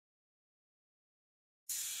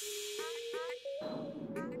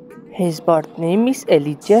His birth name is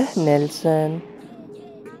Elijah Nelson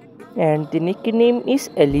and the nickname is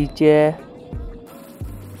Elijah.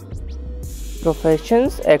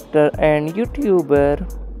 Professions actor and YouTuber.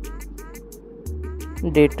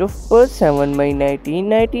 Date of birth 7 May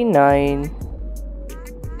 1999.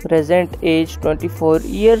 Present age 24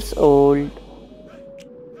 years old.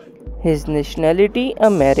 His nationality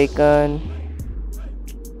American.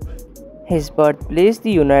 His birthplace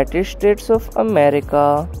the United States of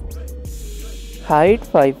America. Height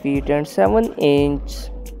 5 feet and 7 inches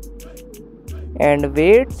and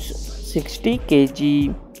weight 60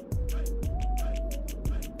 kg.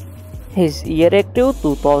 His year active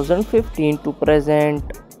 2015 to present.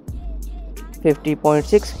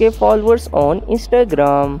 50.6k followers on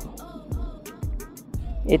Instagram.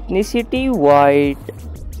 Ethnicity white.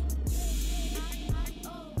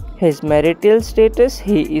 His marital status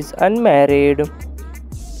he is unmarried.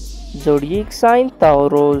 Zodiac sign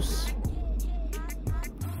Taurus.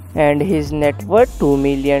 And his net worth $2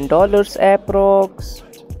 million approx.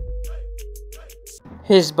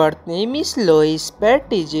 His birth name is Louis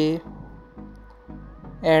Partridge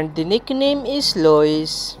and the nickname is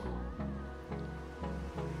Louis.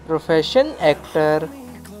 Profession actor.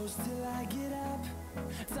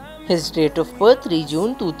 His date of birth 3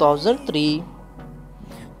 June 2003.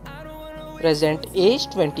 Present age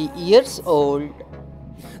 20 years old.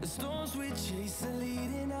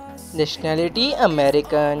 Nationality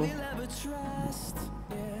American.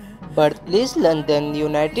 Birthplace London,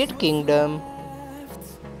 United Kingdom.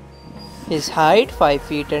 His height 5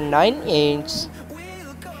 feet and 9 inches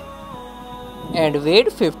and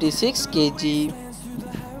weight 56 kg.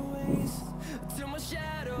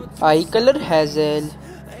 Eye color hazel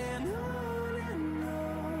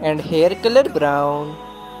and hair color brown.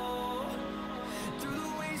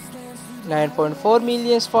 9.4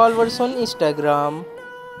 million followers on Instagram.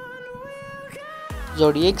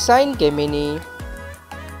 Zodiac sign Gemini.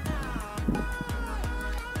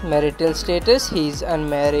 Marital status he is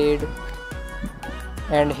unmarried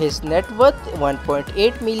and his net worth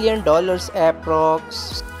 $1.8 million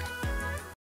approx.